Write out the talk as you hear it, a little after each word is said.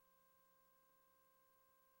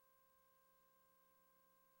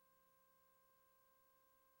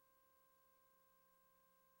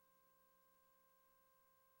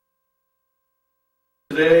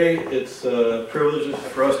Today, it's a privilege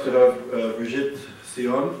for us to have Brigitte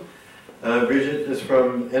Sion. Brigitte is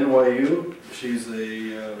from NYU. She's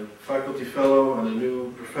a faculty fellow and a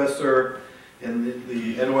new professor in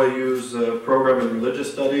the NYU's program in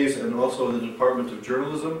religious studies and also in the Department of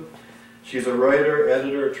Journalism. She's a writer,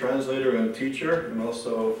 editor, translator, and teacher, and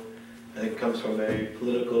also I think comes from a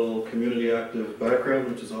political, community active background,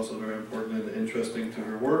 which is also very important and interesting to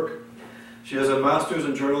her work. She has a master's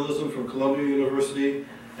in journalism from Columbia University,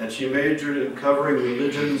 and she majored in covering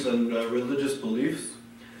religions and religious beliefs.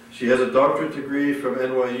 She has a doctorate degree from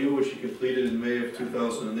NYU, which she completed in May of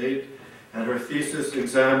 2008, and her thesis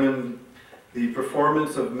examined the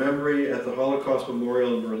performance of memory at the Holocaust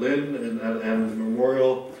Memorial in Berlin and the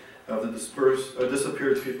memorial of the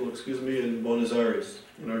disappeared people, in Buenos Aires,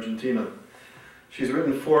 in Argentina. She's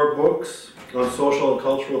written 4 books on social and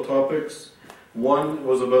cultural topics. One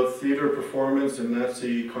was about theater performance in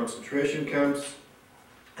Nazi concentration camps,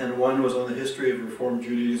 and one was on the history of Reform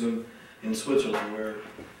Judaism in Switzerland, where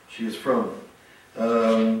she is from.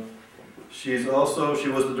 She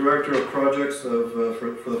was the director of projects for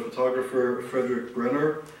the photographer Frederick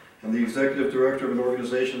Brenner, and the executive director of an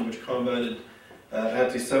organization which combated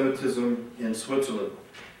anti-Semitism in Switzerland.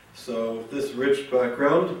 So with this rich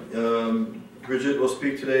background, Brigitte will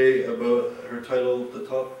speak today about her title, the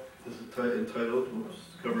top is entitled,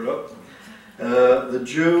 covered up, The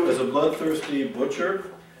Jew as a Bloodthirsty Butcher,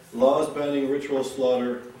 Laws Banning Ritual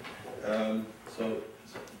Slaughter. So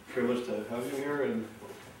it's a privilege to have you here. And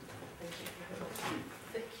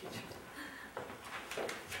Thank you.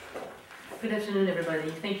 Good afternoon,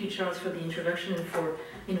 everybody. Thank you, Charles, for the introduction and for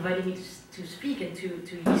inviting me to speak, and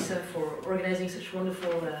to Lisa for organizing such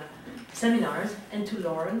wonderful seminars, and to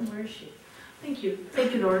Lauren. Where is she? Thank you.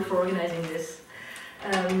 Thank you, Lauren, for organizing this.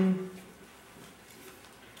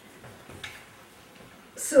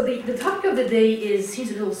 So the topic of the day seems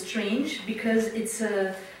a little strange because it's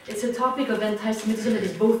a topic of anti-Semitism that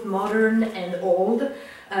is both modern and old,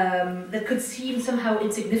 that could seem somehow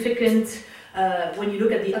insignificant when you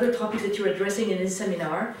look at the other topics that you're addressing in this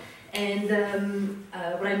seminar. And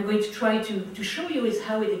what I'm going to try to show you is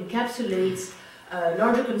how it encapsulates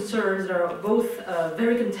larger concerns that are both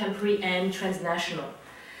very contemporary and transnational.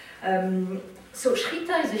 So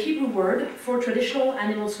Shrita is a Hebrew word for traditional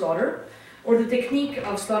animal slaughter, or the technique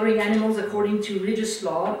of slaughtering animals according to religious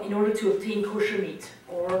law in order to obtain kosher meat,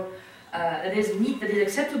 or that is meat that is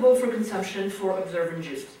acceptable for consumption for observant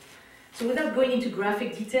Jews. So without going into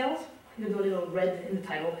graphic details, even though a little red in the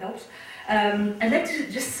title helps, I'd like to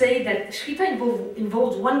just say that Shrita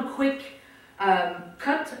involves one quick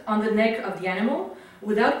cut on the neck of the animal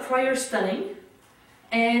without prior stunning,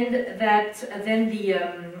 and that then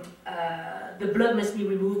the blood must be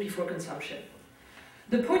removed before consumption.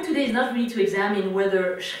 The point today is not really to examine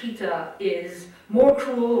whether Shrita is more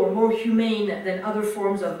cruel or more humane than other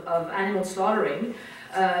forms of animal slaughtering,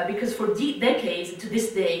 because for decades to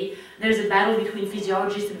this day, there's a battle between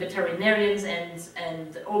physiologists and veterinarians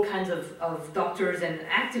and all kinds of doctors and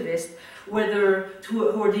activists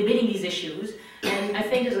who are debating these issues. And I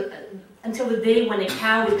think until the day when a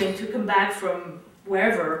cow is going to come back from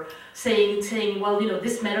wherever saying, well,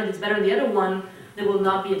 this method is better than the other one, there will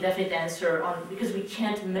not be a definite answer because we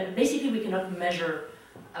can't, basically we cannot measure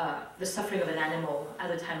the suffering of an animal at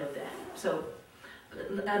the time of death. So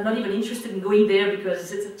I'm not even interested in going there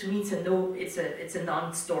because to me it's a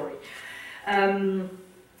non-story.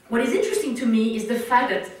 What is interesting to me is the fact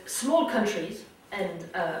that small countries, and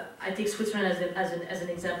I take Switzerland as an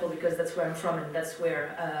example because that's where I'm from and that's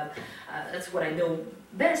what I know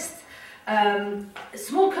best.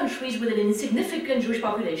 Small countries with an insignificant Jewish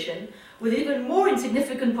population, with an even more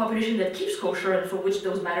insignificant population that keeps kosher and for which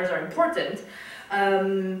those matters are important,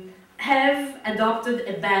 have adopted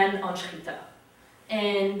a ban on Shrita.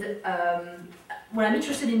 And what I'm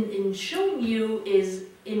interested in showing you is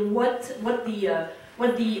in what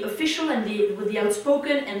the official and the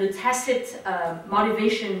outspoken and the tacit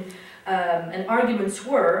motivation and arguments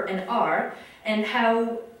were and are, and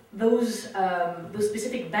how those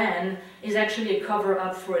specific ban is actually a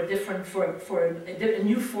cover-up for a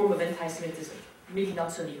new form of anti-Semitism, maybe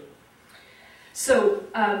not so new. So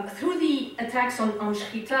through the attacks on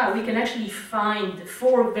Shrita, we can actually find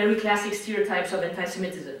 4 very classic stereotypes of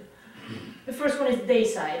anti-Semitism. The first one is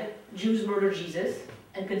deicide: Jews murder Jesus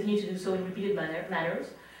and continue to do so in repeated manners.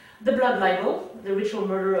 The blood libel, the ritual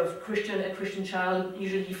murder of a Christian child,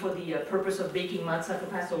 usually for the purpose of baking matzah for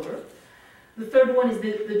Passover. The third one is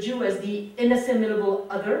the Jew as the inassimilable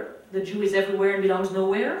other. The Jew is everywhere and belongs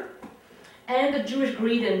nowhere. And the Jewish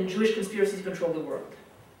greed and Jewish conspiracy to control the world.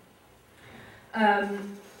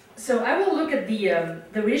 So I will look at the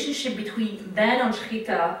relationship between ban on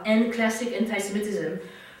Shechita and classic anti-Semitism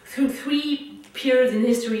through three periods in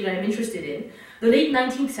history that I'm interested in. The late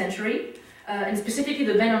 19th century, and specifically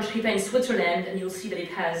the ban on Shechita in Switzerland, and you'll see that it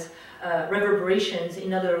has reverberations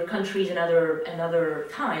in other countries and other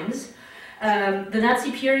times. The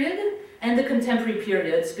Nazi period and the contemporary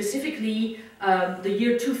period, specifically the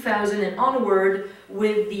year 2000 and onward,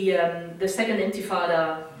 with the Second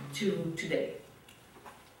Intifada to today.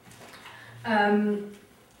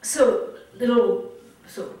 So little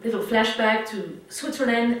flashback to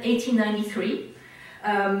Switzerland, 1893.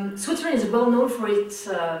 Switzerland is well known for its,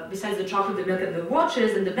 besides the chocolate, the milk, and the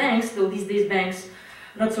watches, and the banks, though these days banks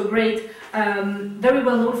not so great, very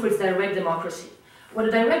well known for its direct democracy. What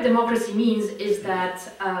a direct democracy means is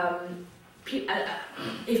that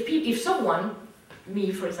if someone,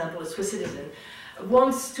 me for example, a Swiss citizen,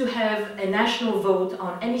 wants to have a national vote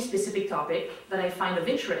on any specific topic that I find of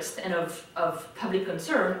interest and of public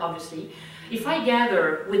concern, obviously, if I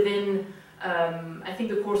gather within, I think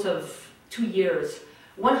the course of 2 years,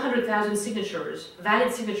 100,000 signatures,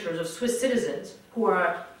 valid signatures of Swiss citizens who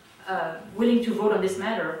are willing to vote on this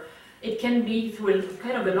matter, it can be, through a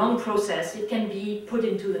kind of a long process, it can be put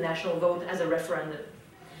into the national vote as a referendum.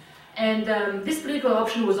 And this political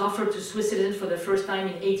option was offered to Swiss citizens for the first time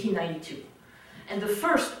in 1892. And the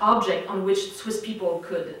first object on which Swiss people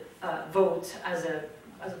could vote as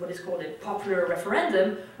what is called a popular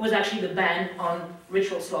referendum was actually the ban on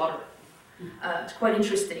ritual slaughter. It's quite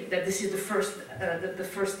interesting that this is the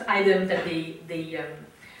first item that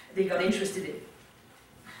they got interested in.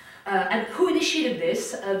 And who initiated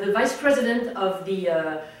this? The vice president of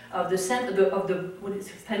what is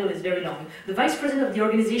his title is very long. The vice president of the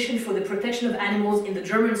Organization for the Protection of Animals in the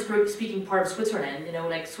German-speaking part of Switzerland. You know,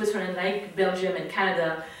 like Switzerland, like Belgium and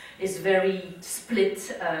Canada, is very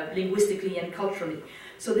split linguistically and culturally.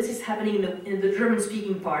 So this is happening in the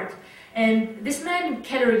German-speaking part. And this man,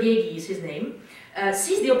 Keller Yegi is his name,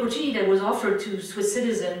 seized the opportunity that was offered to Swiss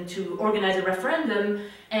citizens to organize a referendum,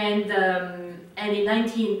 and in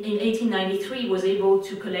 1893 was able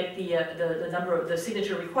to collect the number of the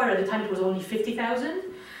signature required. At the time it was only 50,000,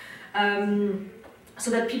 so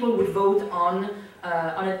that people would vote on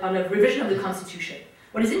a revision of the Constitution.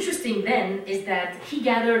 What is interesting then is that he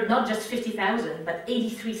gathered not just 50,000 but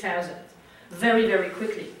 83,000 very, very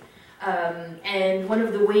quickly. And one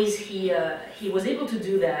of the ways he was able to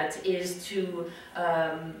do that is to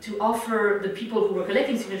offer the people who were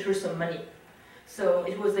collecting signatures some money. So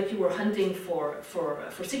it was like you were hunting for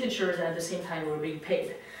signatures, and at the same time you were being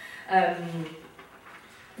paid. At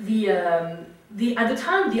the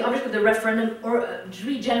time, the object of the referendum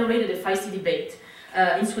regenerated a feisty debate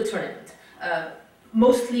in Switzerland.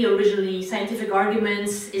 Mostly originally scientific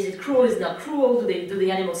arguments: is it cruel, is it not cruel, do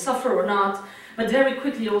the animals suffer or not? But very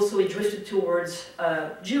quickly also it drifted towards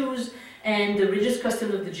Jews and the religious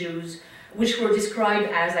customs of the Jews, which were described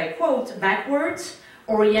as, I quote, backwards,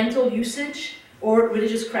 oriental usage, or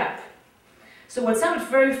religious crap. So what sounded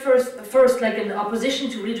very first like an opposition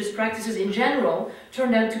to religious practices in general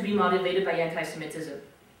turned out to be motivated by anti-Semitism.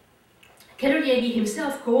 Keller Yegi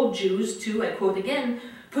himself called Jews to, I quote again,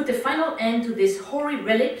 put a final end to this hoary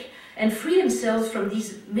relic and free themselves from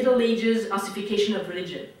these Middle Ages ossification of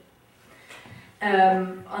religion.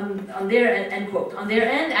 On their end quote. On their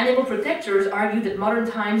end, animal protectors argue that modern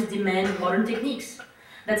times demand modern techniques,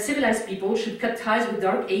 that civilized people should cut ties with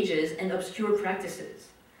dark ages and obscure practices.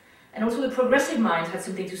 And also the progressive minds had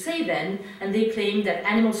something to say then, and they claimed that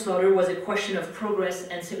animal slaughter was a question of progress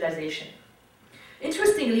and civilization.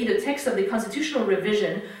 Interestingly, the text of the constitutional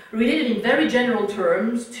revision related in very general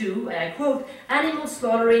terms to, and I quote, animal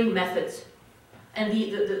slaughtering methods. And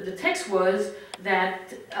the text was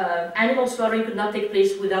that animal slaughtering could not take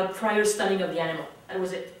place without prior stunning of the animal. That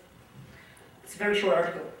was it. It's a very short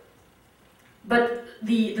article. But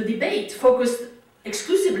the debate focused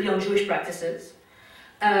exclusively on Jewish practices,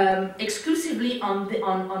 exclusively on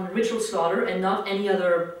ritual slaughter and not any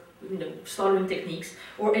other slaughtering techniques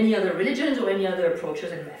or any other religions or any other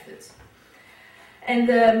approaches and methods. And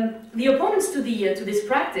the opponents to this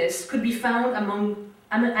practice could be found among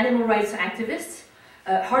animal rights activists,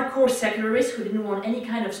 hardcore secularists who didn't want any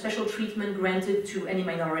kind of special treatment granted to any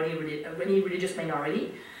minority, any religious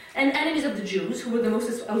minority, and enemies of the Jews, who were the most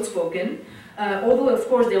outspoken, although of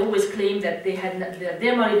course they always claimed that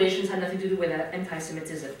their motivations had nothing to do with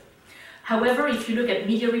anti-Semitism. However, if you look at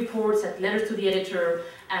media reports, at letters to the editor,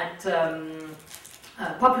 at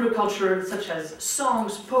popular culture such as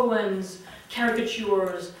songs, poems,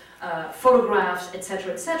 caricatures, photographs,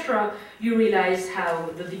 etc., you realize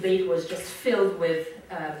how the debate was just filled with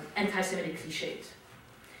anti-Semitic cliches.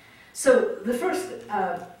 So the first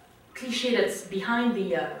cliche that's behind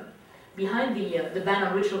the ban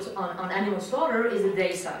on rituals on animal slaughter is the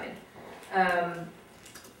deicide.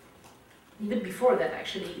 Even before that,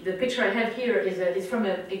 actually, the picture I have here is from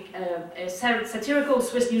a satirical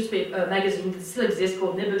Swiss newspaper magazine that still exists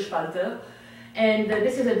called Nebelspalter, and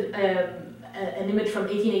this is an image from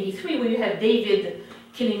 1883 where you have David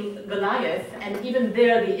killing Goliath, and even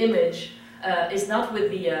there the image is not with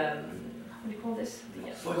the what do you call this?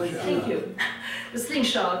 Thank you, the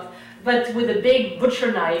slingshot, but with a big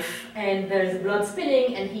butcher knife, and there's blood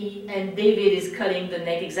spilling, and David is cutting the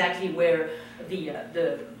neck exactly where the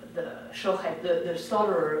shochet, the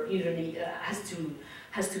slaughterer usually has to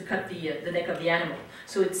cut the neck of the animal.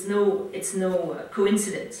 So it's no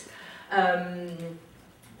coincidence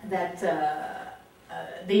that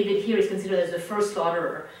David here is considered as the first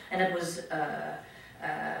slaughterer, and that was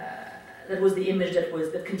the image that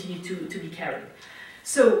continued to be carried.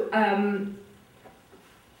 So I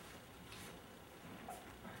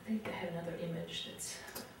think I have another image that's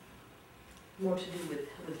more to do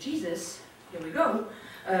with Jesus. Here we go.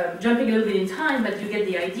 Jumping a little bit in time, but you get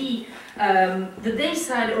the idea. The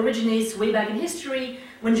deicide originates way back in history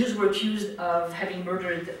when Jews were accused of having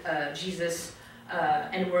murdered Jesus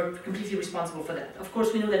and were completely responsible for that. Of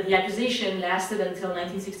course, we know that the accusation lasted until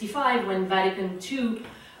 1965 when Vatican II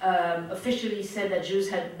officially said that Jews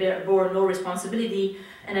had bore no responsibility,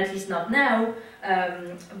 and at least not now.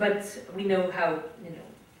 But we know how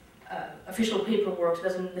official paperwork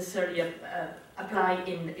doesn't necessarily apply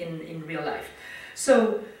in real life.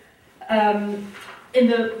 So,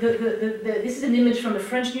 this is an image from a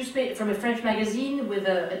French newspaper, from a French magazine, with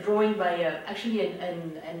a drawing by actually a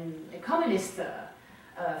communist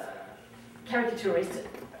caricaturist,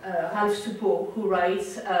 Ralph Soupeau, who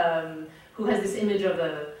writes, who has this image of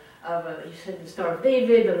you said the Star of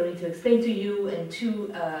David, I don't need to explain to you, and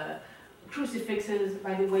two crucifixes.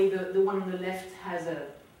 By the way, the one on the left has a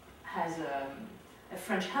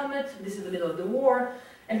French helmet. This is the middle of the war.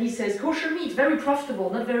 And he says, kosher meat, very profitable,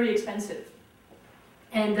 not very expensive.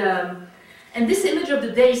 And this image of the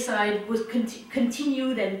deicide was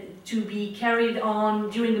continued and to be carried on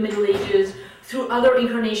during the Middle Ages through other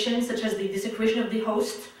incarnations, such as the desecration of the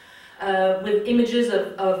host, with images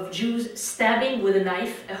of Jews stabbing with a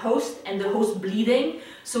knife a host and the host bleeding.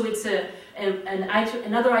 So it's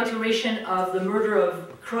another iteration of the murder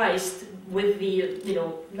of Christ with the,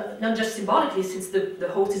 not just symbolically, since the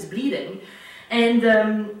host is bleeding. And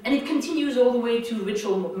it continues all the way to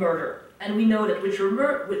ritual murder. And we know that ritual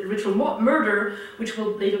murder, which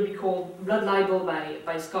will later be called blood libel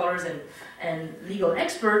by scholars and legal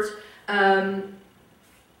experts,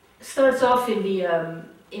 starts off in the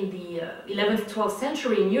 11th, 12th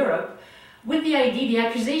century in Europe with the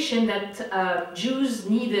accusation that Jews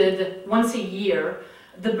needed once a year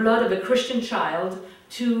the blood of a Christian child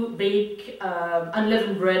to bake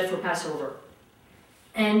unleavened bread for Passover.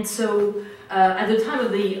 And so, at the time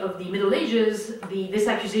of the Middle Ages, this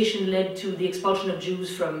accusation led to the expulsion of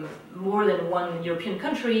Jews from more than one European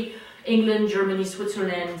country: England, Germany,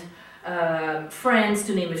 Switzerland, France,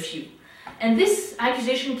 to name a few. And this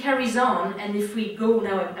accusation carries on, and if we go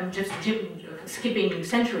now, I'm just skipping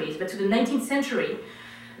centuries, but to the 19th century,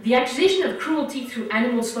 the accusation of cruelty through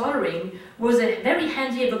animal slaughtering was a very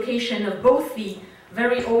handy evocation of both the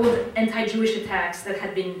very old anti-Jewish attacks that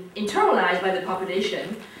had been internalized by the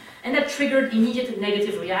population and that triggered immediate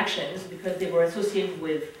negative reactions because they were associated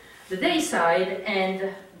with the deicide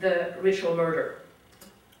and the ritual murder.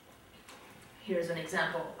 Here's an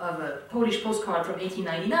example of a Polish postcard from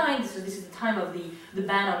 1899. This is the time of the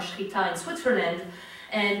ban on Shrita in Switzerland,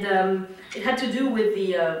 and it had to do with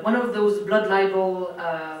one of those blood libel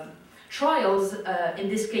trials. In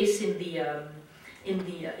this case, in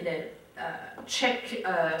a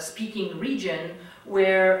Czech-speaking region,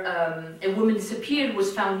 where a woman disappeared,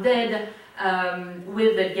 was found dead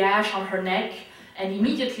with a gash on her neck, and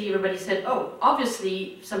immediately everybody said, "Oh,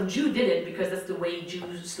 obviously some Jew did it because that's the way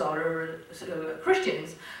Jews slaughter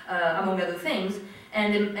Christians, among other things."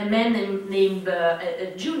 And a man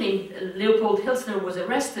a Jew named Leopold Hilsner was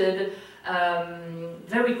arrested,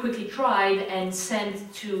 very quickly tried, and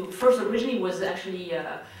sent to. First, originally was actually.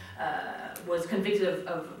 Was convicted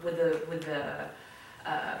with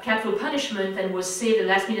capital punishment and was saved at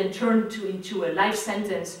the last minute and turned into a life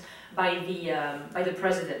sentence by the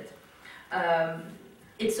president.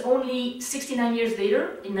 It's only 69 years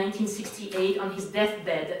later, in 1968, on his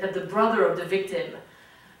deathbed, that the brother of the victim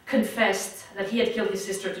confessed that he had killed his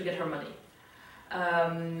sister to get her money.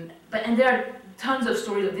 And there are tons of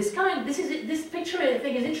stories of this kind. This picture, I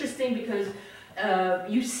think, is interesting because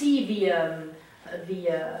you see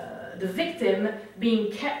the victim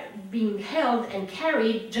being held and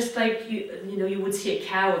carried just like you would see a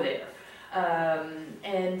cow there,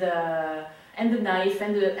 and the knife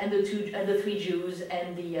and the three Jews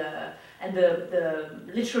and the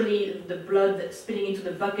literally the blood spilling into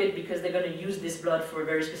the bucket because they're going to use this blood for a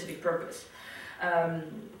very specific purpose.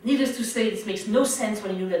 Needless to say, this makes no sense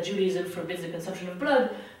when you know that Judaism forbids the consumption of blood,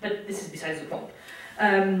 but this is besides the point.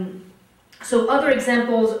 So other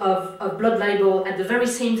examples of blood libel at the very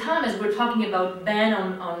same time as we're talking about ban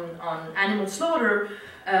on animal slaughter,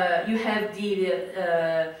 you have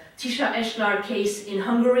the Tisha Eschlar case in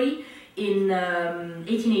Hungary in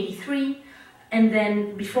 1883, and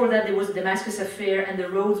then before that there was the Damascus Affair and the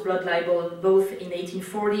Rhodes blood libel, both in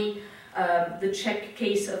 1840. The Czech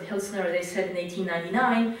case of Hilsner, as I said, in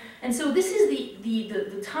 1899, and so this is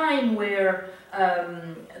the time where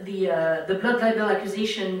the blood libel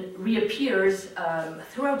accusation reappears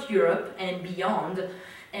throughout Europe and beyond,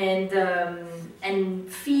 and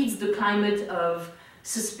feeds the climate of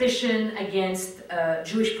suspicion against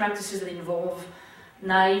Jewish practices that involve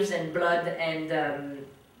knives and blood and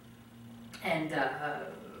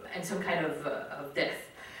some kind of death.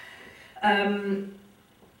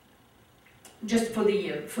 Just for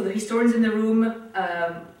the historians in the room,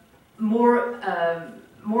 more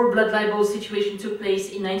blood libel situation took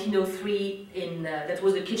place in 1903. That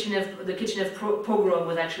was the Kishinev pogrom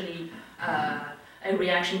was actually a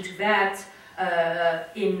reaction to that.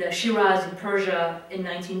 In Shiraz in Persia in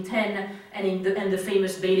 1910, and the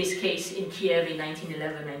famous Beilis case in Kiev in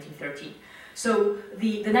 1911, 1913. So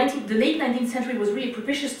the late 19th century was really a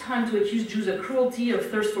propitious time to accuse Jews of cruelty, of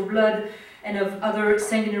thirst for blood, and of other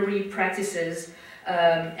sanguinary practices,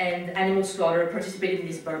 and animal slaughter participated in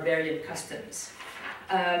these barbarian customs.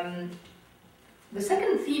 The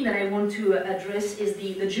second theme that I want to address is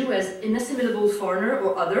the Jew as inassimilable foreigner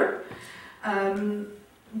or other.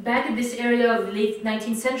 Back in this area of the late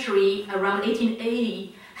 19th century, around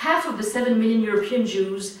 1880, half of the 7 million European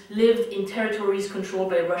Jews lived in territories controlled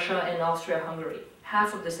by Russia and Austria-Hungary.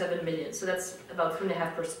 Half of the 7 million, so that's about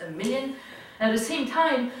 3.5 million. And at the same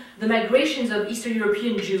time, the migrations of Eastern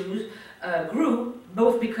European Jews grew,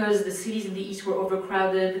 both because the cities in the East were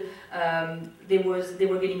overcrowded, they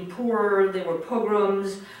were getting poorer, there were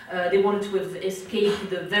pogroms, they wanted to escape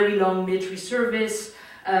the very long military service,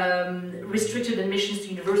 restricted admissions to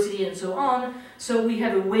university and so on. So we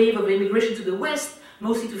have a wave of immigration to the West,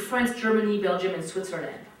 mostly to France, Germany, Belgium and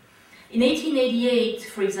Switzerland. In 1888,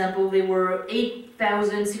 for example, there were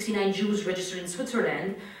 8,069 Jews registered in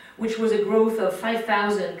Switzerland, which was a growth of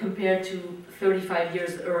 5,000 compared to 35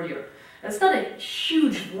 years earlier. That's not a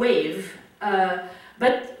huge wave,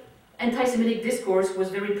 but anti-Semitic discourse was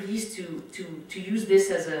very pleased to use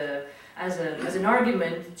this as an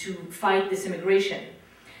argument to fight this immigration.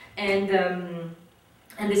 And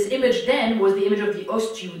this image then was the image of the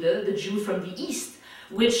Ostjude, the Jew from the East,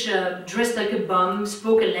 which dressed like a bum,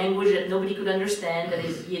 spoke a language that nobody could understand, that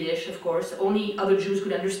is Yiddish, of course, only other Jews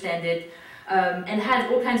could understand it, and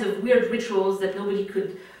had all kinds of weird rituals that nobody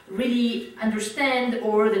could really understand,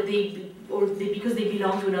 or because they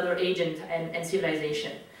belonged to another age and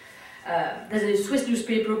civilization. There's a Swiss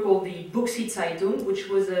newspaper called the Buchsi-Zeitung, which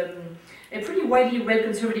was a pretty widely read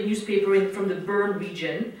conservative newspaper from the Bern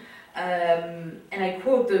region. And I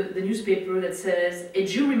quote the newspaper that says, "A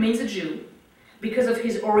Jew remains a Jew because of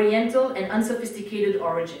his oriental and unsophisticated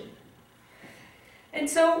origin." And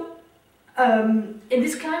so, in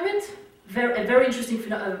this climate, a very interesting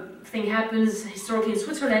thing happens historically in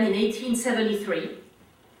Switzerland in 1873.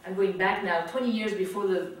 I'm going back now 20 years before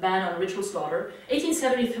the ban on ritual slaughter.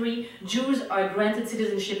 1873, Jews are granted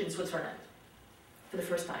citizenship in Switzerland for the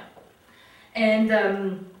first time. And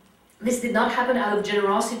this did not happen out of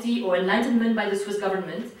generosity or enlightenment by the Swiss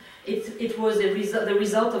government. It was the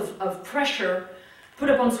result of pressure put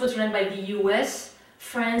upon Switzerland by the US,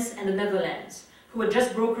 France, and the Netherlands, who had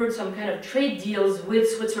just brokered some kind of trade deals with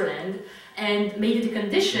Switzerland and made it a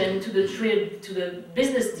condition to the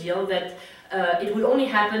business deal that it would only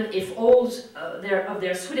happen if all of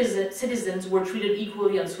their citizens were treated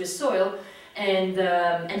equally on Swiss soil, and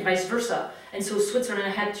vice versa. And so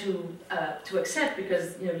Switzerland had to accept,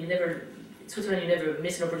 because you never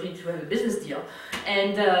miss an opportunity to have a business deal,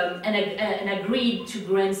 and agreed to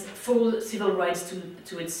grant full civil rights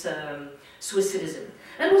to its Swiss citizen.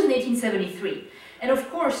 That was in 1873, and of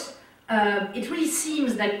course it really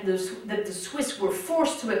seems that the Swiss were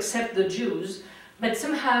forced to accept the Jews, but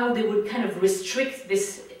somehow they would kind of restrict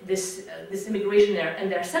this immigration there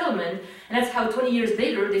and their settlement, and that's how 20 years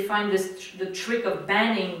later they find the trick of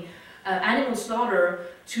banning animal slaughter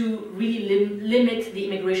to really limit the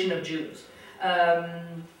immigration of Jews.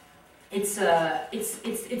 it's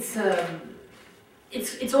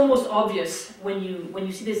almost obvious when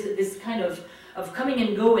you see this kind of coming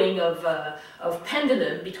and going of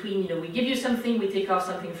pendulum between, we give you something, we take off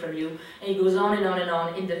something from you, and it goes on and on and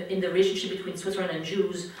on in the relationship between Switzerland and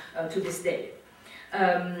Jews to this day.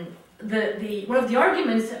 One of the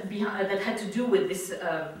arguments that had to do with this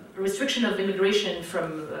restriction of immigration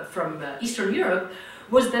from Eastern Europe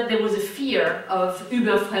was that there was a fear of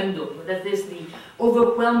Überfremdung, that is the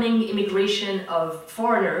overwhelming immigration of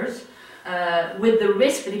foreigners, with the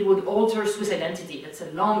risk that it would alter Swiss identity. That's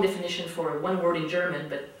a long definition for one word in German,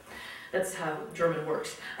 but that's how German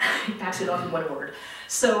works. It packs it off in one word.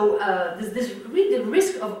 So there's really the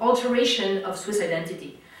risk of alteration of Swiss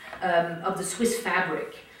identity, of the Swiss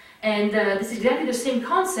fabric. And this is exactly the same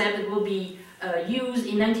concept that will be used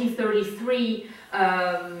in 1933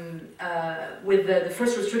 with the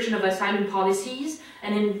first restriction of asylum policies,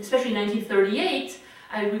 and especially in 1938,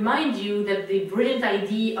 I remind you that the brilliant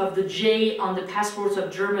idea of the J on the passports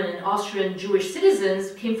of German and Austrian Jewish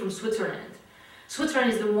citizens came from Switzerland.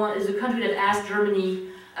 Switzerland is the country that asked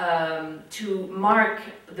Germany to mark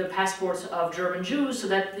the passports of German Jews so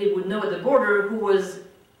that they would know at the border who was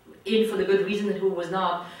in for the good reason and who was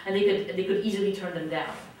not, and they could easily turn them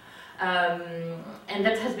down. And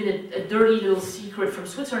that has been a dirty little secret from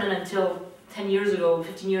Switzerland until 10 years ago,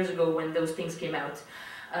 15 years ago, when those things came out.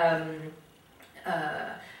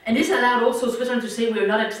 And this allowed also Switzerland to say we are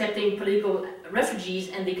not accepting political refugees,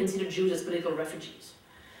 and they consider Jews as political refugees.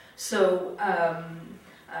 So I'm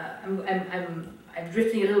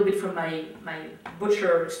drifting a little bit from my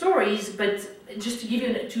butcher stories, but just to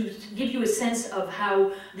give you a sense of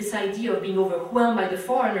how this idea of being overwhelmed by the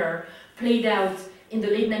foreigner played out in the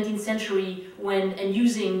late 19th century and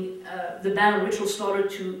using the ban on ritual slaughter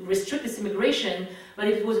to restrict this immigration, but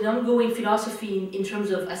it was an ongoing philosophy in terms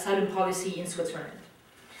of asylum policy in Switzerland.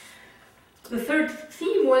 The third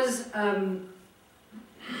theme was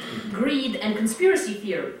greed and conspiracy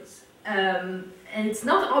theories. And it's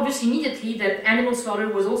not obvious immediately that animal slaughter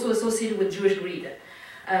was also associated with Jewish greed.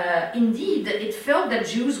 Indeed, it felt that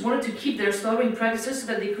Jews wanted to keep their slaughtering practices so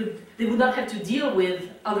that they would not have to deal with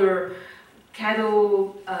other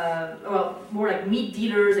cattle, well, more like meat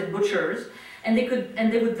dealers and butchers, and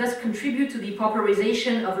they would thus contribute to the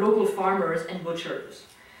popularization of local farmers and butchers.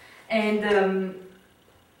 And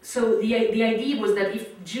so the idea was that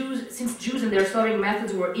since Jews and their slaughtering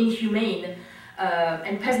methods were inhumane,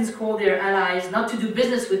 and peasants called their allies not to do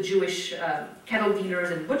business with Jewish cattle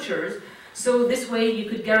dealers and butchers, so this way you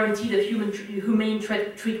could guarantee the humane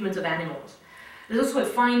treatment of animals. There's also a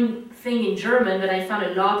fine thing in German that I found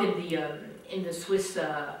a lot in the Swiss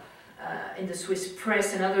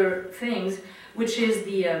press and other things, which is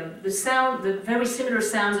the very similar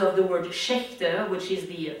sounds of the word Schächter, which is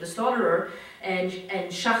the slaughterer, and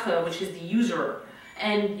Schacher, which is the usurer.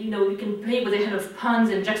 And you can play with a kind of puns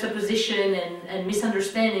and juxtaposition and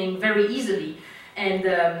misunderstanding very easily, and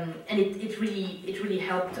it really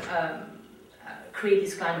helped create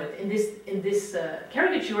this climate. In this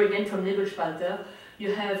caricature again from Nebelspalter,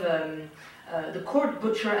 you have the court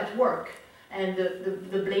butcher at work, and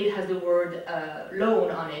the blade has the word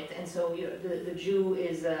loan on it, and so the Jew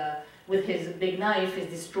is with his big knife is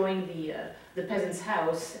destroying the peasant's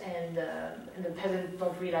house, and the peasants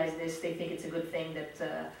don't realize this. They think it's a good thing that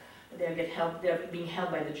they're being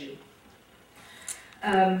helped by the Jew.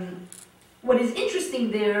 What is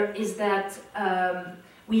interesting there is that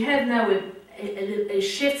we have now a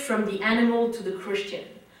shift from the animal to the Christian,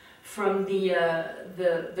 from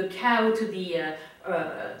the cow to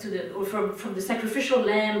from the sacrificial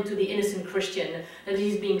lamb to the innocent Christian, that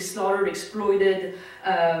he's being slaughtered, exploited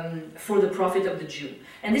for the profit of the Jew.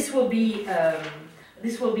 And this will be an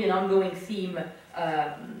ongoing theme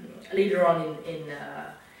later on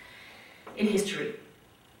in history.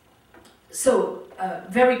 So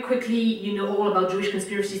very quickly, you know all about Jewish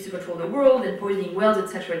conspiracies to control the world and poisoning wells,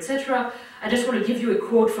 etc., etc. I just want to give you a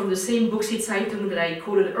quote from the same Buchse-Zeitung that I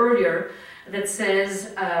quoted earlier, that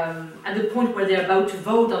says, at the point where they're about to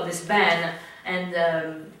vote on this ban, and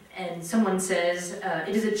someone says,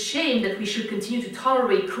 it is a shame that we should continue to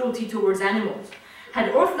tolerate cruelty towards animals. Had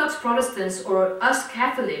Orthodox Protestants or us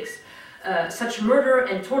Catholics such murder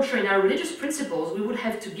and torture in our religious principles, we would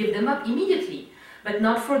have to give them up immediately. But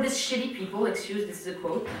not for this shitty people, this is a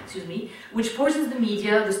quote, excuse me, which poisons the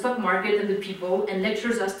media, the stock market, and the people, and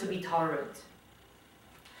lectures us to be tolerant.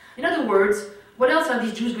 In other words, what else are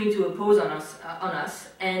these Jews going to impose on us?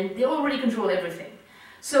 And they already control everything.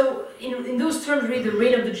 So in those terms, really, the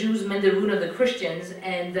reign of the Jews meant the ruin of the Christians,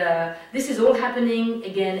 and this is all happening,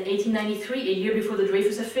 again, 1893, a year before the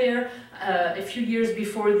Dreyfus Affair, a few years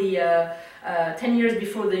before 10 years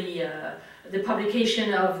before the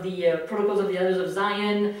publication of the Protocols of the Elders of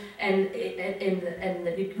Zion, and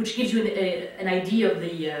which gives you an idea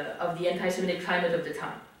of the anti-Semitic climate of the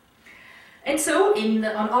time. And so,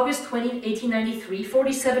 on August 20, 1893,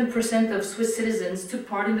 47% of Swiss citizens took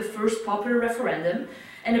part in the first popular referendum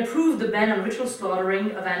and approved the ban on ritual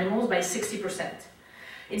slaughtering of animals by 60%,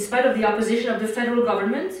 in spite of the opposition of the federal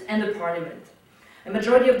government and the parliament. A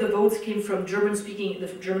majority of the votes came from the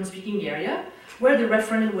German-speaking area, where the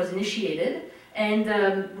referendum was initiated, and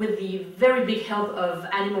with the very big help of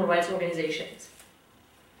animal rights organizations.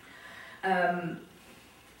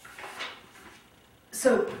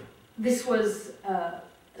 So this was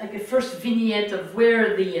like a first vignette of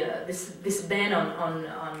where this ban on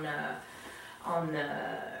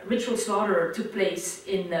ritual slaughter took place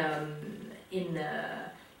in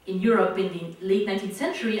Europe in the late 19th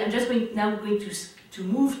century. I'm just now going to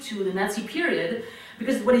move to the Nazi period,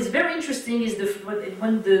 because what is very interesting is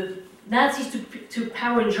when the Nazis took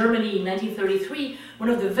power in Germany in 1933, one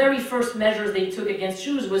of the very first measures they took against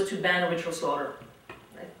Jews was to ban ritual slaughter.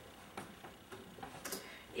 Right?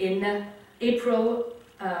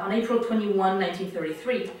 On April 21,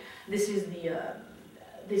 1933, this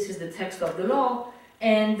is the text of the law,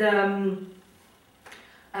 and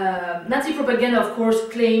Nazi propaganda, of course,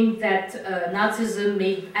 claimed that Nazism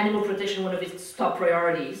made animal protection one of its top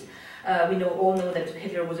priorities. We all know that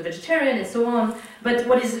Hitler was a vegetarian and so on. But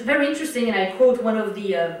what is very interesting, and I quote one of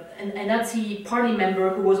a Nazi party member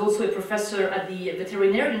who was also a professor at the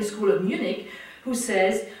Veterinarian School of Munich, who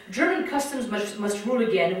says, "German customs must rule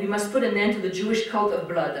again. We must put an end to the Jewish cult of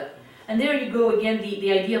blood." And there you go again,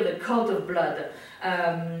 the idea of the cult of blood,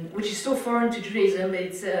 which is so foreign to Judaism.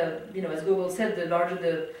 It's, as Gogol said, the larger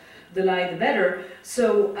the lie, the better.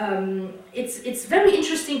 So it's very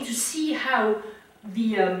interesting to see how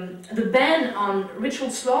the ban on ritual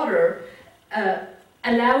slaughter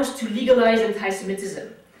allows to legalize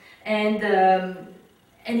anti-Semitism, and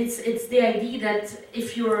it's the idea that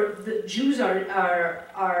if the Jews are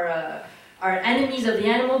enemies of the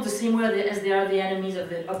animal the same way as they are the enemies of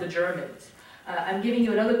the Germans. I'm giving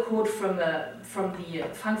you another quote from the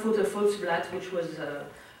Frankfurter Volksblatt, which was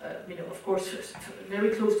of course very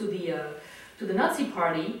close to the Nazi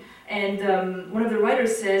Party. And one of the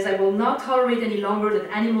writers says, "I will not tolerate any longer that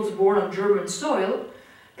animals born on German soil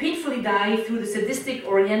painfully die through the sadistic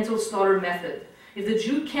Oriental slaughter method. If the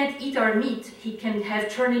Jew can't eat our meat, he can have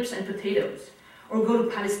turnips and potatoes, or go to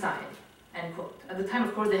Palestine," end quote. At the time,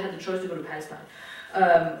 of course, they had the choice to go to Palestine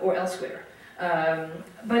or elsewhere. I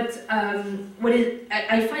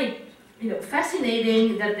find it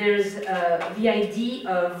fascinating that there's the idea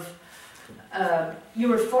of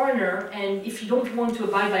you're a foreigner, and if you don't want to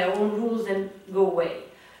abide by our own rules, then go away.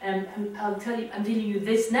 And I'm telling you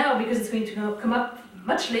this now because it's going to come up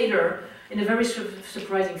much later in a very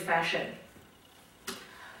surprising fashion.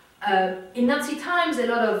 In Nazi times, a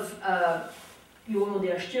lot of you all know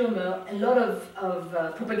Der Stürmer, a lot of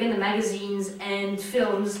propaganda magazines and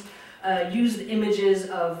films used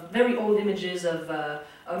very old images of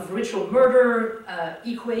ritual murder,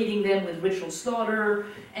 equating them with ritual slaughter,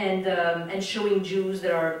 and showing Jews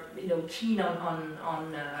that are keen on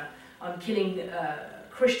killing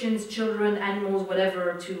Christians, children, animals, whatever,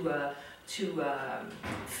 to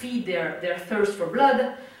feed their thirst for blood.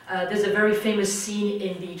 There's a very famous scene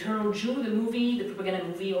in The Eternal Jew, the movie, the propaganda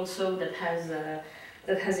movie also, that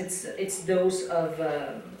has its dose of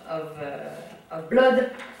blood,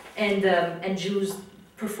 and Jews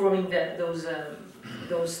performing those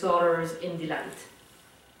slaughters in delight.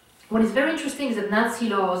 What is very interesting is that Nazi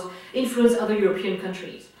laws influence other European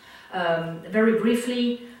countries. Very briefly,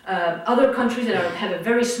 other countries that have a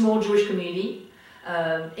very small Jewish community,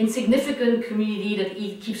 insignificant community that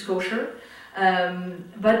keeps kosher,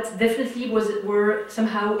 but definitely were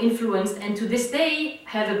somehow influenced, and to this day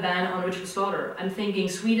have a ban on ritual slaughter. I'm thinking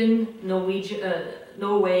Sweden, Norway,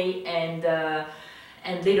 and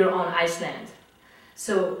later on Iceland.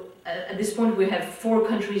 So at this point we have 4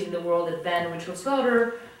 countries in the world that ban ritual slaughter: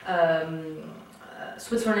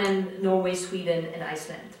 Switzerland, Norway, Sweden, and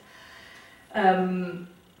Iceland.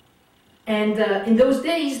 In those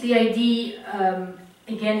days, the idea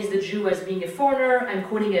again is the Jew as being a foreigner. I'm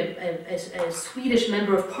quoting a Swedish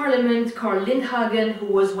member of parliament, Carl Lindhagen, who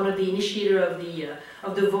was one of the initiator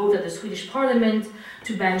of the vote at the Swedish parliament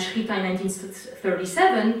to ban Shrita in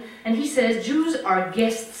 1937, and he says Jews are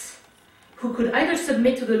guests who could either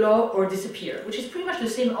submit to the law or disappear, which is pretty much the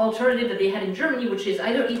same alternative that they had in Germany, which is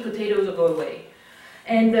either eat potatoes or go away.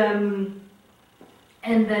 and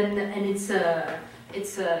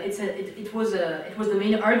it was the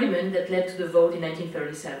main argument that led to the vote in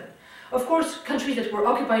 1937. Of course, countries that were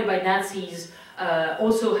occupied by Nazis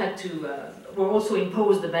were also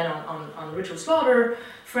imposed the ban on ritual slaughter.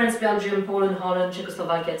 France, Belgium, Poland, Holland,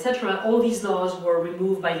 Czechoslovakia, etc. All these laws were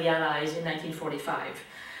removed by the Allies in 1945.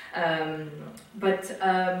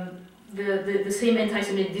 The same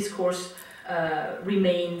anti-Semitic discourse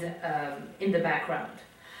remained in the background.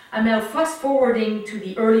 I'm now fast forwarding to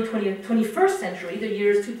the early 21st century, the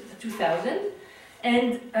years 2000.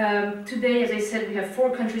 And today, as I said, we have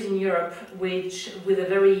 4 countries in Europe with a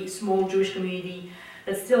very small Jewish community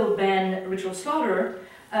that still ban ritual slaughter.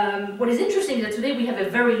 What is interesting is that today we have a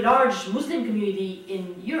very large Muslim community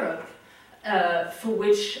in Europe for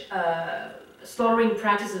which slaughtering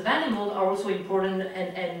practices of animals are also important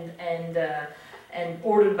and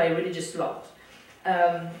ordered by religious laws.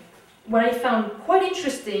 What I found quite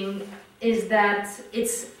interesting is that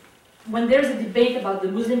when there's a debate about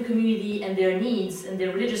the Muslim community and their needs and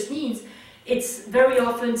their religious needs, it's very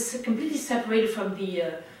often completely separated from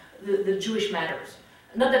the Jewish matters.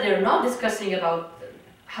 Not that they're not discussing about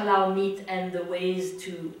halal meat and the ways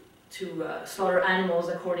to slaughter animals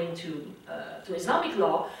according to Islamic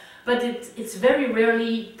law, but it's very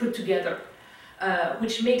rarely put together,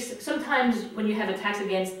 which makes, sometimes when you have attacks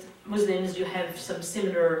against Muslims, you have some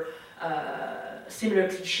similar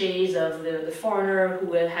cliches of the foreigner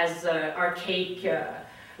who has archaic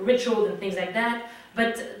rituals and things like that,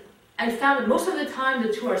 but I found that most of the time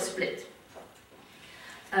the two are split.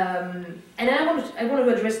 And I want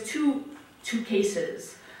to address two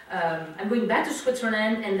cases. I'm going back to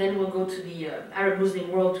Switzerland, and then we'll go to the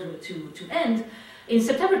Arab-Muslim world to end. In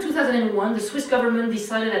September 2001, the Swiss government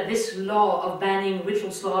decided that this law of banning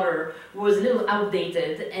ritual slaughter was a little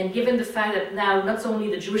outdated, and given the fact that now not only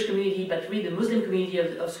the Jewish community, but really the Muslim community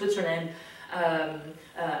of Switzerland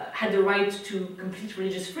had the right to complete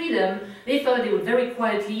religious freedom, they thought they would very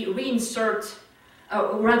quietly reinsert,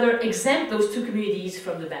 or rather exempt those two communities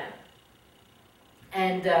from the ban,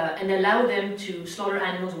 and allow them to slaughter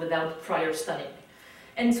animals without prior stunning.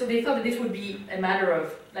 And so they thought that this would be a matter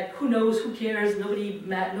of, like, who knows, who cares, nobody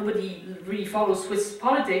really follows Swiss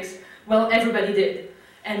politics. Well, everybody did.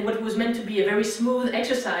 And what was meant to be a very smooth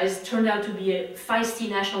exercise turned out to be a feisty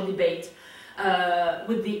national debate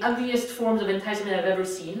with the ugliest forms of anti-Semitism I've ever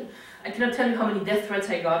seen. I cannot tell you how many death threats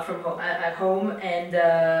I got from at home,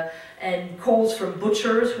 and calls from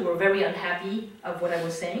butchers who were very unhappy of what I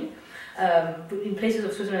was saying, in places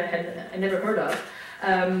of Switzerland I never heard of.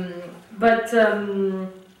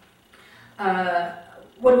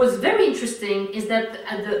 What was very interesting is that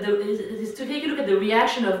is to take a look at the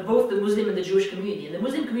reaction of both the Muslim and the Jewish community. And the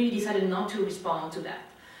Muslim community decided not to respond to that,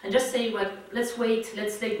 and just say, well, let's wait for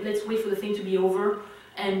the thing to be over,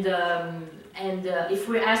 and if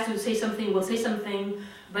we're asked to say something, we'll say something,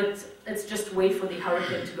 but let's just wait for the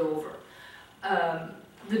hurricane to go over.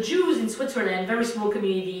 The Jews in Switzerland, very small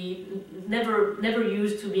community, never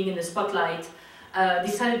used to being in the spotlight,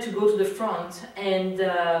 decided to go to the front, and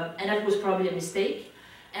that was probably a mistake.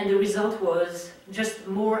 And the result was just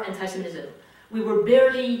more anti-Semitism. We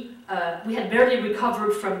had barely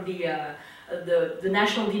recovered from the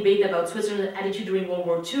national debate about Switzerland's attitude during World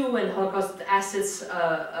War II and Holocaust assets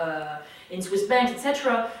in Swiss banks,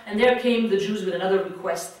 etc. And there came the Jews with another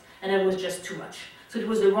request, and it was just too much. So it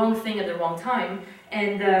was the wrong thing at the wrong time.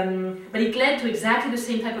 And but it led to exactly the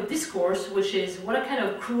same type of discourse, which is, what a kind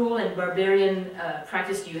of cruel and barbarian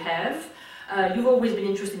practice do you have? You've always been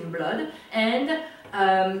interested in blood. And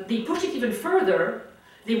they pushed it even further.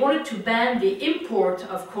 They wanted to ban the import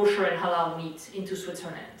of kosher and halal meat into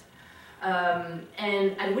Switzerland.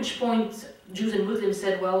 And at which point Jews and Muslims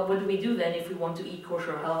said, well, what do we do then if we want to eat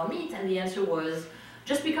kosher or halal meat? And the answer was,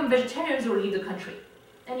 just become vegetarians or leave the country.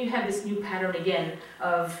 And you have this new pattern again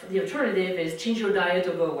of the alternative is change your diet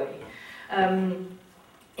or go away.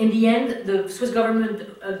 In the end, the Swiss government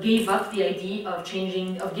gave up the idea of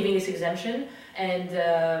giving this exemption, and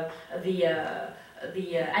the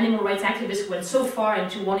animal rights activists went so far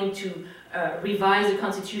into wanting to revise the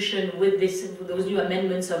constitution with those new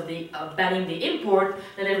amendments of banning the import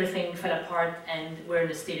that everything fell apart, and we're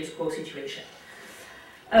in a status quo situation.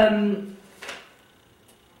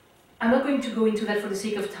 I'm not going to go into that for the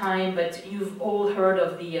sake of time, but you've all heard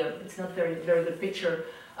of it's not very good picture,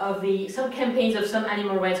 of some campaigns of some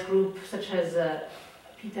animal rights groups, such as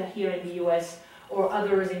PETA here in the US, or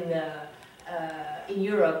others in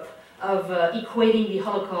Europe, of equating the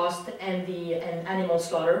Holocaust and animal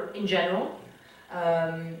slaughter in general,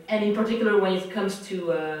 and in particular when it comes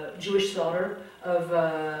to Jewish slaughter of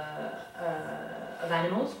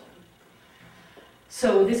animals.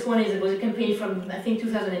 So this one was a campaign from, I think,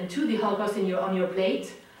 2002, The Holocaust on Your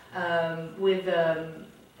Plate, with an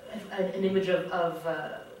image of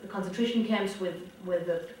the concentration camps with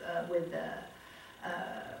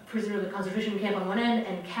prisoners of the concentration camp on one end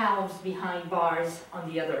and calves behind bars on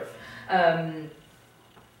the other.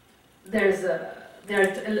 There are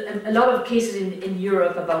a lot of cases in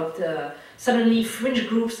Europe about suddenly fringe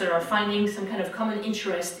groups that are finding some kind of common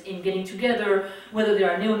interest in getting together, whether they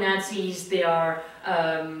are neo-Nazis, they are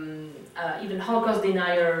even Holocaust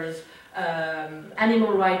deniers,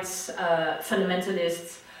 animal rights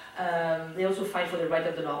fundamentalists. They also fight for the right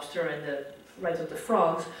of the lobster and the right of the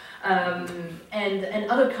frogs, and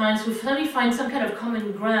other kinds who suddenly find some kind of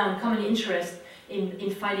common ground, common interest in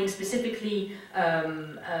fighting specifically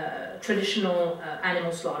traditional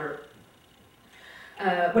animal slaughter.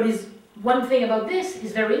 What is one thing about this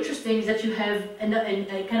is very interesting is that you have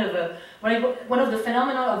a kind of one of the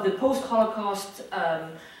phenomena of the post-Holocaust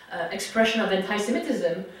expression of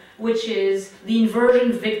anti-Semitism, which is the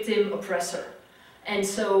inversion victim-oppressor. And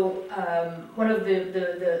so one of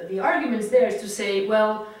the arguments there is to say,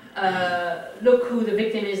 well, look who the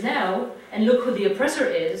victim is now, and look who the oppressor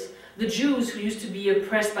is. The Jews who used to be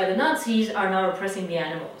oppressed by the Nazis are now oppressing the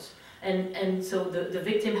animals. And so the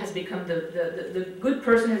victim has become the good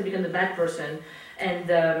person has become the bad person, and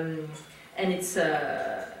it's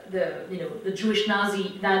the Jewish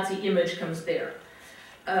Nazi image comes there,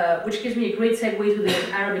 which gives me a great segue to the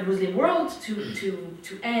Arab and Muslim world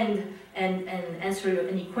to end and answer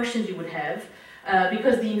any questions you would have,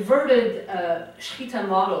 because the inverted Shechita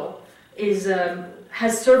model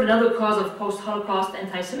has served another cause of post-Holocaust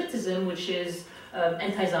anti-Semitism, which is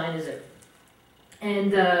anti-Zionism.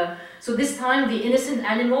 And so this time the innocent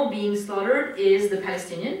animal being slaughtered is the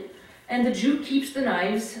Palestinian, and the Jew keeps the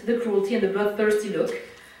knives, the cruelty, and the bloodthirsty look,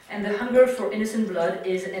 and the hunger for innocent blood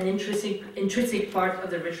is an intrinsic part of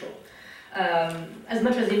the ritual. As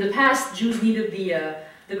much as in the past, Jews needed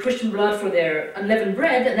the Christian blood for their unleavened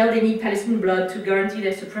bread, and now they need Palestinian blood to guarantee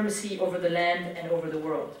their supremacy over the land and over the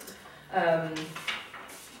world.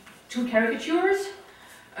 Two caricatures.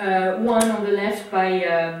 One on the left by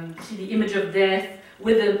see the image of death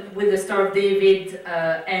with the Star of David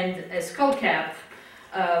and a skull cap,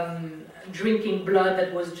 drinking blood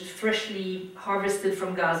that was just freshly harvested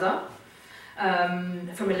from Gaza,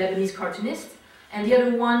 from a Lebanese cartoonist. And the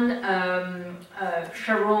other one,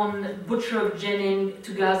 Sharon, butcher of Jenin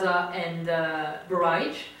to Gaza and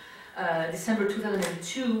Barrage, December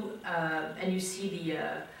 2002, and you see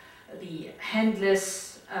the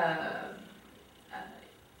handless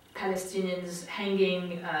Palestinians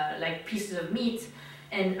hanging like pieces of meat,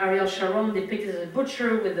 and Ariel Sharon depicted as a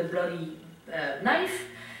butcher with a bloody knife.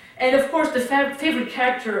 And of course, the favorite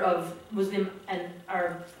character of Muslim and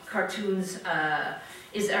Arab cartoons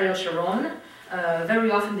is Ariel Sharon,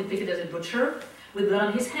 very often depicted as a butcher, with blood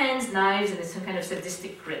on his hands, knives, and some kind of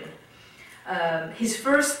sadistic grin. He's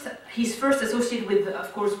first associated with,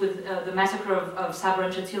 of course, with the massacre of Sabra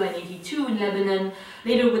and Shatila in '82 in Lebanon.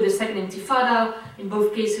 Later, with the Second Intifada. In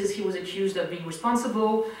both cases, he was accused of being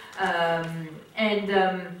responsible.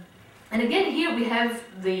 And again, here we have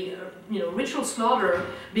the ritual slaughter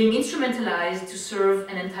being instrumentalized to serve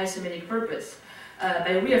an anti-Semitic purpose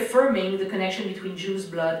by reaffirming the connection between Jews'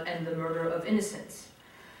 blood and the murder of innocents.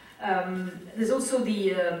 There's also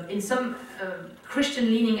in some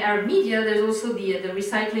Christian-leaning Arab media, there's also the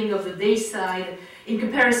recycling of the day side in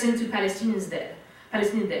comparison to Palestinian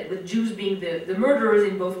dead, with Jews being the murderers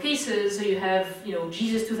in both cases. So you have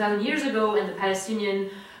Jesus 2,000 years ago, and the Palestinian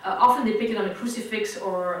often depicted on a crucifix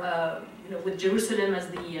or with Jerusalem as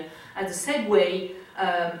the segue,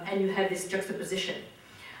 and you have this juxtaposition.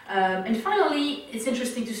 And finally, it's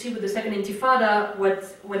interesting to see with the Second Intifada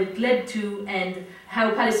what it led to, and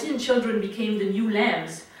how Palestinian children became the new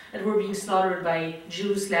lambs that were being slaughtered by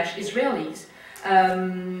Jews/Israelis.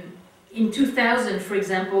 In 2000, for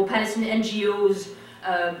example, Palestinian NGOs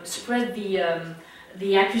spread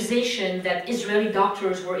the accusation that Israeli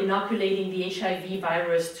doctors were inoculating the HIV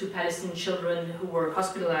virus to Palestinian children who were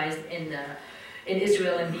hospitalized in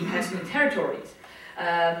Israel and the Palestinian territories.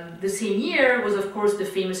 The same year was, of course, the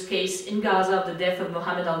famous case in Gaza of the death of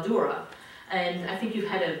Mohammed al-Dura. And I think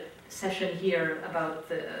you've had a session here about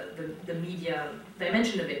the media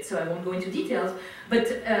dimension of it, so I won't go into details. But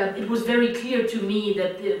it was very clear to me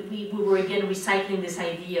that we were again recycling this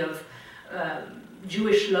idea of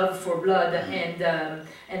Jewish love for blood and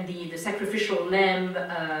the sacrificial lamb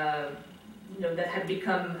that had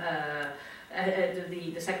become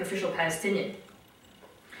the sacrificial Palestinian.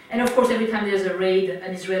 And of course, every time there's a raid,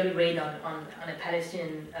 an Israeli raid on a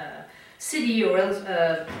Palestinian city, or else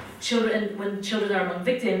when children are among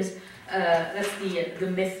victims, that's the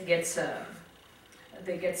myth gets or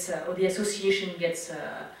the association gets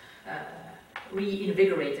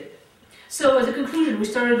reinvigorated. So as a conclusion, we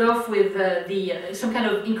started off with some kind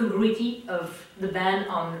of incongruity of the ban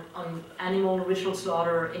on animal ritual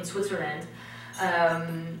slaughter in Switzerland,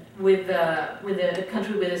 with a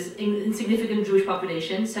country with an insignificant Jewish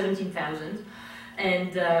population, 17,000,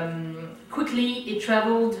 and quickly it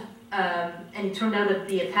traveled, and it turned out that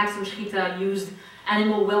the attacks on Shechita used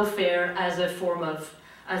animal welfare as a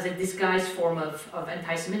disguised form of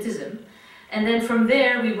anti-Semitism. And then from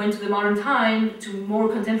there we went to the modern time, to more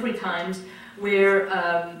contemporary times, where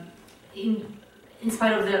in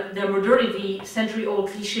spite of their modernity, century-old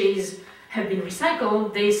cliches have been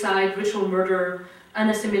recycled. They cite ritual murder,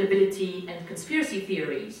 unassimilability, and conspiracy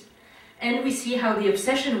theories. And we see how the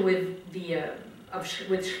obsession with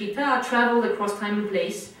Shechita traveled across time and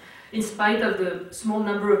place, in spite of the small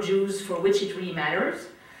number of Jews for which it really matters,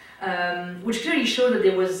 which clearly showed that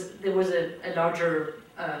there was a larger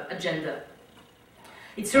agenda.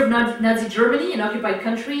 It served Nazi Germany and occupied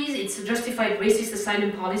countries. It justified racist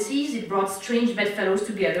asylum policies. It brought strange bedfellows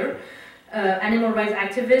together, animal rights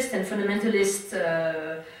activists and fundamentalists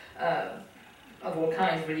of all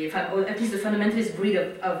kinds, really, at least the fundamentalist breed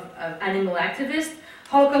of animal activists,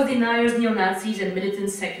 Holocaust deniers, neo-Nazis, and militant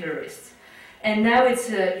secularists. And now it's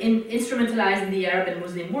instrumentalized in the Arab and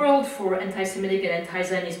Muslim world for anti-Semitic and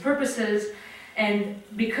anti-Zionist purposes. And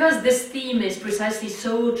because this theme is precisely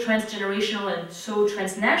so transgenerational and so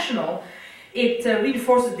transnational, it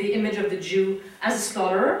reinforces the image of the Jew as a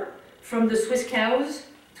slaughterer, from the Swiss cows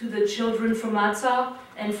to the children from Matzah,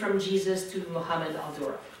 and from Jesus to Muhammad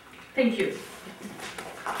al-Dura. Thank you.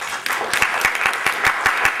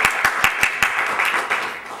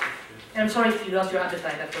 And I'm sorry if you lost your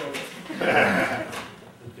appetite after all this.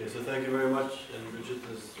 Okay, so thank you very much, and Brigitte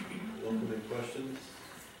is welcoming questions.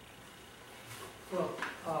 Well,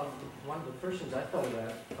 one of the first things I thought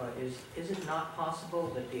about is it not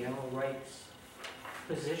possible that the animal rights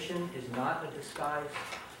position is not a disguised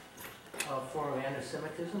form of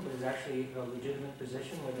anti-Semitism, but is actually a legitimate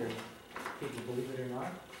position, whether people believe it or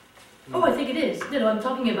not? Oh, I think it is. No, I'm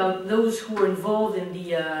talking about those who are involved in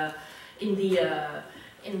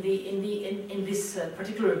this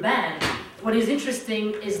particular ban. What is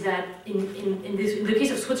interesting is that in the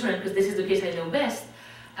case of Switzerland, because this is the case I know best,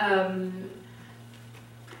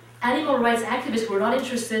 animal rights activists were not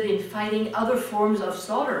interested in fighting other forms of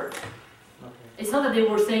slaughter. Okay. It's not that they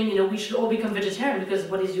were saying, we should all become vegetarian because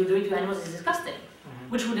what you're doing to animals is disgusting,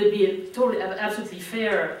 which would be a totally, absolutely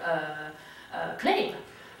fair claim.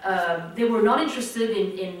 They were not interested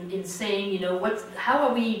in saying, how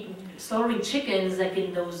are we slaughtering chickens, like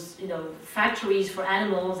in those, factories for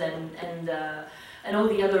animals and all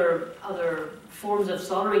the other forms of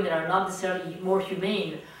slaughtering that are not necessarily more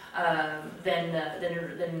humane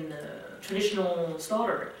than traditional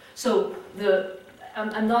slaughter. So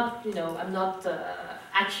I'm not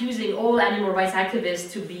accusing all animal rights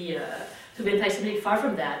activists to be anti-Semitic. Far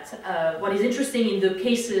from that. What is interesting in the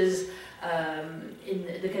cases in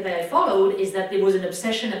the case that I followed is that there was an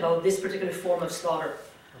obsession about this particular form of slaughter,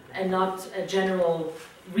 and not a general,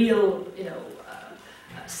 real,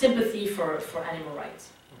 sympathy for animal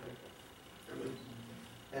rights.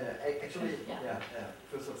 Actually,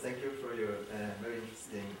 first of all, thank you for your very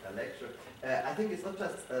interesting lecture. I think it's not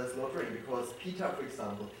just slaughtering, because PETA, for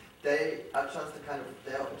example, they are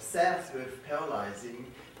obsessed with paralyzing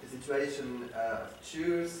the situation of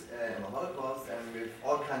Jews in the Holocaust and with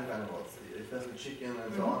all kinds of animals, especially chicken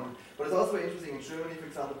and so on. But it's also interesting in Germany, for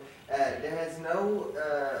example, there has no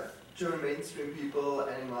German mainstream people,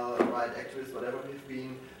 animal rights activists, whatever, have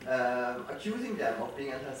been accusing them of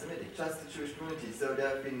being anti-Semitic, just the Jewish community, so they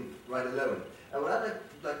have been right alone. What I'd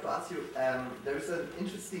like to ask you, there is an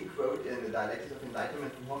interesting quote in the Dialectics of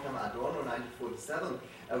Enlightenment from Horkheimer Adorno, 1947,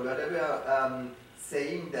 where they were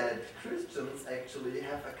saying that Christians actually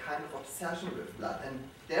have a kind of obsession with blood, and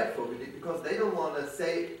therefore, because they don't want to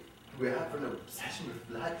say we have an obsession with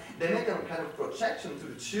blood, they make a kind of projection to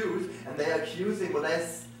the Jews, and they are accusing what they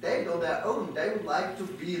state on their own. They would like to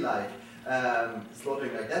be like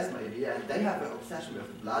slaughtering like this, maybe, and they have an obsession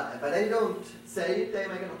with blood, but they don't say it, they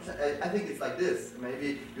make an obsession. I think it's like this.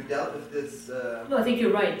 Maybe you dealt with this. No, I think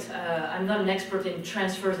you're right. I'm not an expert in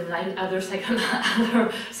transfers and other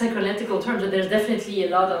psychoanalytical terms, but there's definitely a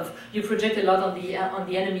lot of, you project a lot on the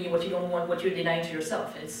enemy, what you don't want, what you're denying to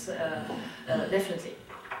yourself. It's definitely.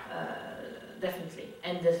 Definitely,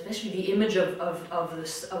 and especially the image of the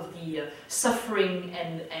suffering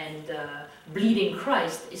and bleeding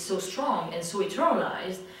Christ is so strong and so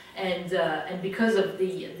eternalized, and because of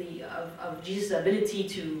Jesus' ability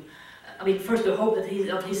to I mean, first the hope that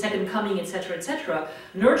of his second coming, etc.,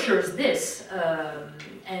 nurtures this,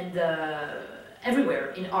 and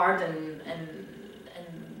everywhere in art and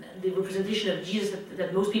the representation of Jesus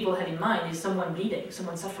that most people have in mind is someone bleeding,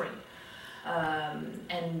 someone suffering.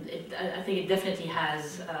 And I think it definitely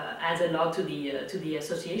has adds a lot to the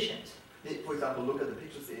associations. For example, look at the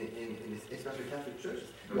pictures in especially Catholic churches.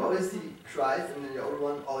 You always see Christ, and then the other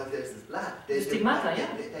one always there's this blood. Stigmata,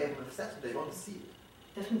 yeah. They have an obsession. They want to see it.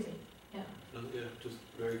 Definitely, yeah. Yeah, just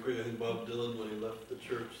very quick. I think Bob Dylan, when he left the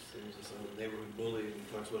church, he was just a neighborhood bully, and he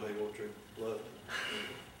talks about how he won't drink blood.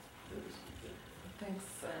 Thanks.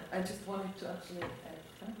 I just wanted to actually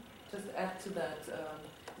add to that.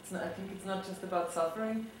 It's not, I think it's not just about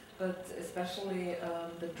suffering, but especially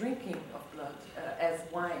the drinking of blood as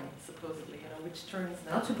wine, supposedly, which turns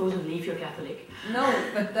Not supposedly if you're Catholic. No,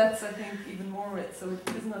 but that's, I think, even more it. So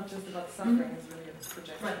it is not just about suffering, it's really a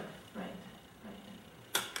projection. Right.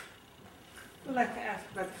 I'd like to ask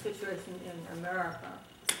about the situation in America,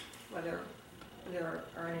 whether there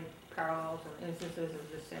are any parallels or instances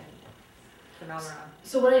of the same phenomenon.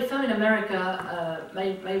 So what I found in America,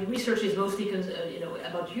 my research is mostly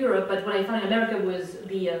about Europe, but what I found in America was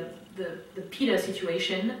the PETA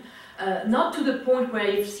situation. Not to the point where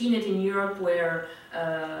I've seen it in Europe, where,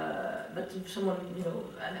 but someone,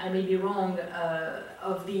 I may be wrong,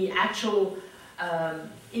 of the actual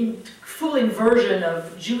full inversion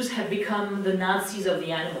of Jews have become the Nazis of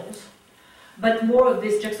the animals. But more of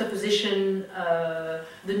this juxtaposition,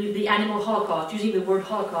 the animal holocaust, using the word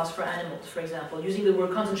holocaust for animals, for example, using the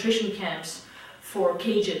word concentration camps for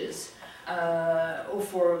cages, or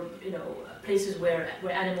for places where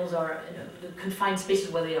animals are, the confined spaces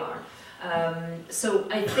where they are. So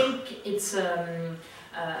I think it's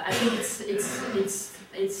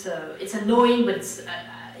it's annoying, but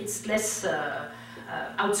it's less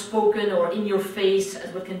outspoken or in your face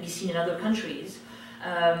as what can be seen in other countries.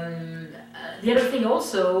 The other thing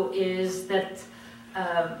also is that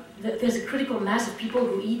there's a critical mass of people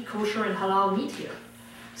who eat kosher and halal meat here.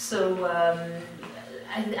 So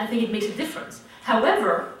I think it makes a difference.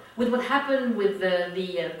 However, with what happened with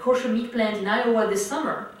the kosher meat plant in Iowa this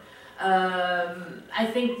summer, I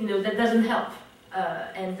think that doesn't help.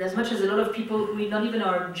 And as much as a lot of people who not even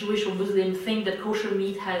are Jewish or Muslim think that kosher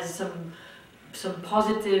meat has some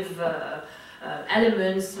positive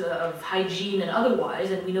elements of hygiene and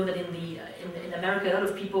otherwise, and we know that in America a lot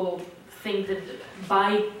of people think that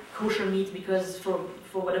buy kosher meat because for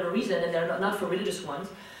whatever reason, and they're not for religious ones.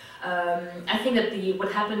 I think that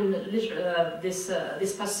what happened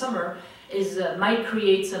this past summer might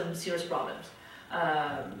create some serious problems.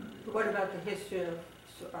 What about the history of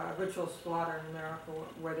ritual slaughter in America?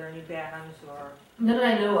 Were there any bans or? None that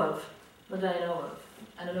I know of.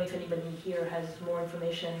 I don't know if anybody here has more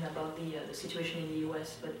information about the situation in the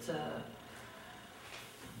U.S., but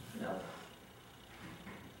no.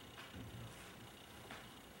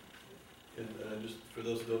 And just for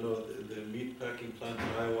those who don't know, the meat packing plant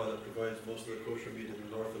in Iowa that provides most of the kosher meat in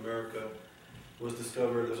North America was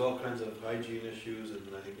discovered. There's all kinds of hygiene issues, and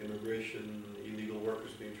I think immigration, illegal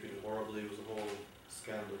workers being treated horribly. It was a whole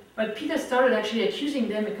scandal. But PETA started actually accusing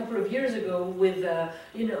them a couple of years ago with,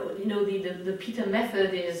 the PETA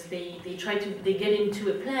method is they get into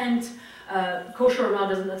a plant, kosher around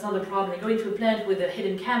that's not a problem. They go into a plant with a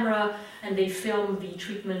hidden camera and they film the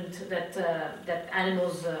treatment that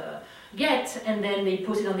animals get, and then they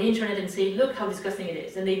post it on the internet and say, look how disgusting it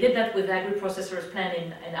is. And they did that with the agri-processors plant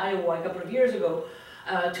in Iowa a couple of years ago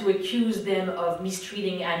to accuse them of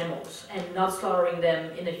mistreating animals and not slaughtering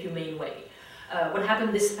them in a humane way. What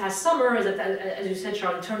happened this past summer is that, as you said,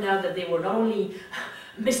 Charles, it turned out that they were not only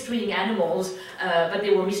mistreating animals, but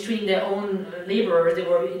they were mistreating their own laborers.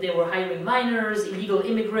 They were hiring minors, illegal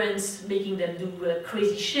immigrants, making them do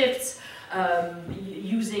crazy shifts,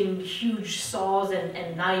 using huge saws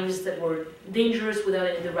and knives that were dangerous without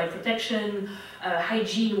any of the right protection.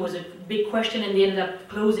 Hygiene was a big question, and they ended up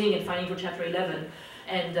closing and filing for Chapter 11.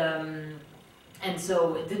 And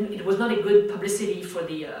so it was not a good publicity for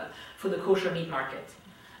the kosher meat market,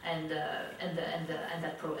 and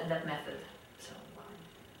that method. So.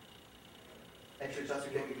 Actually, just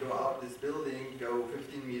you can go out this building, go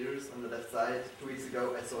 15 meters on the left side. 2 weeks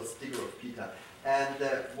ago, I saw a sticker of PETA. And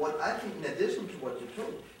what I think, in addition to what you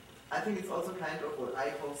told, I think it's also kind of what I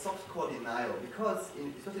call softcore denial, because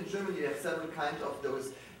especially in Germany, you have several kinds of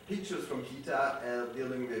those pictures from PETA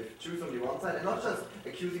dealing with Jews on the one side, and not just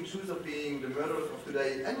accusing Jews of being the murderers of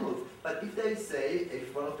today's animals, but if they say,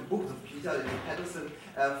 if one of the books of PETA, Patterson,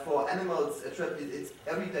 for animals, it's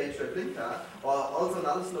everyday Treblinka, or also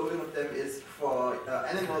another slogan of them is for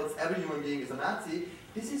animals, every human being is a Nazi,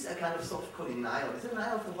 this is a kind of soft denial. It's a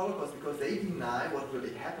denial of the Holocaust because they deny what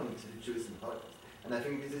really happened to the Jews in the Holocaust. And I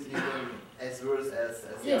think this is even as worse as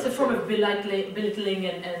yeah, it's a form of belittling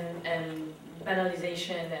and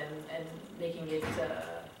banalization and making it,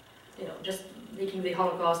 you know, just making the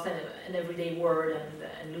Holocaust an everyday word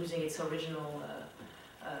and losing its original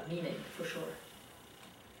meaning, for sure.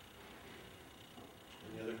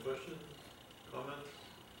 Any other questions, comments?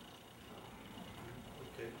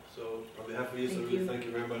 Okay, so on behalf of ESW, thank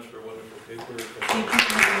you very much for a wonderful paper. Thank you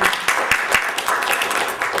very much.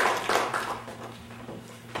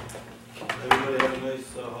 Everybody have a nice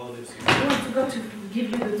holiday season. I forgot to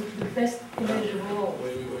give you the best image of all.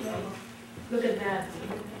 Wait. Look at that.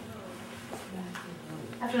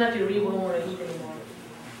 After that, you really won't want to eat anymore.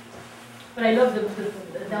 But I love the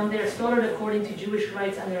down there, slaughtered according to Jewish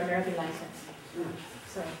rights under American license.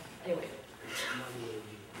 So, anyway.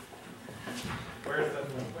 Where is that?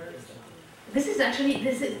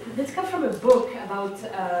 This comes from a book about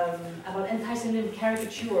anti-Semitic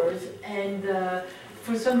caricatures, and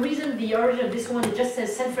for some reason the origin of this one, it just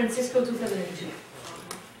says San Francisco 2002,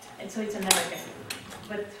 and so it's American,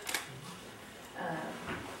 but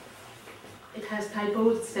it has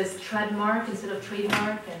typos. It says trademark instead of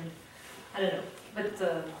trademark, and I don't know, but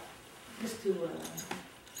just to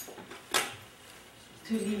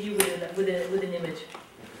leave you with an image.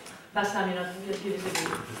 Bassam, you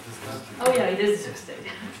disagree. Oh yeah, it is disgusting.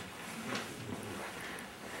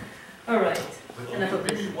 All right.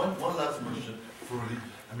 Maybe one last question for the,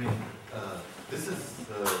 I mean, this is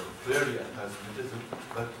clearly anti-Semitism,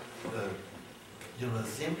 but you know, the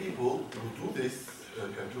same people who do this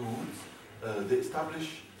cartoons, they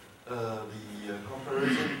establish the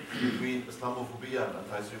comparison between Islamophobia and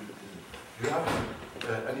anti-Semitism. Do you have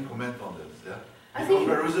any comment on this? Yeah, the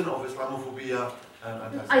comparison of Islamophobia and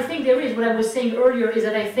anti-Semitism. I think there is. What I was saying earlier is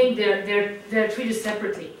that I think they're treated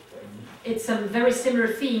separately. It's some very similar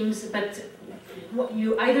themes, but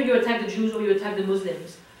either you attack the Jews or you attack the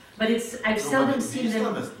Muslims. But I've seldom seen them. The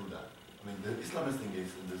Islamists do that. I mean, the Islamists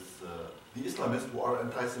engage in this. The Islamists who are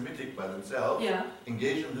anti-Semitic by themselves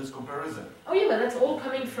engage in this comparison. Oh yeah, but that's all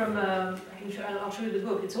coming from. I'll show you the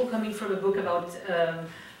book. It's all coming from a book about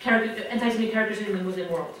anti-Semitic characters in the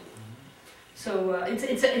Muslim world. So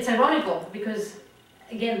it's ironical because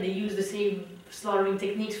again they use the same slaughtering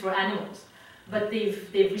techniques for animals. But they've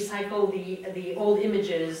recycled the old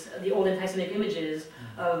images, the old anti-Semitic images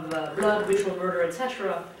of blood, ritual murder,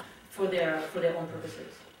 etc., for their own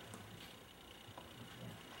purposes.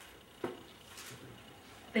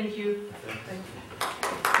 Thank you. Thank you.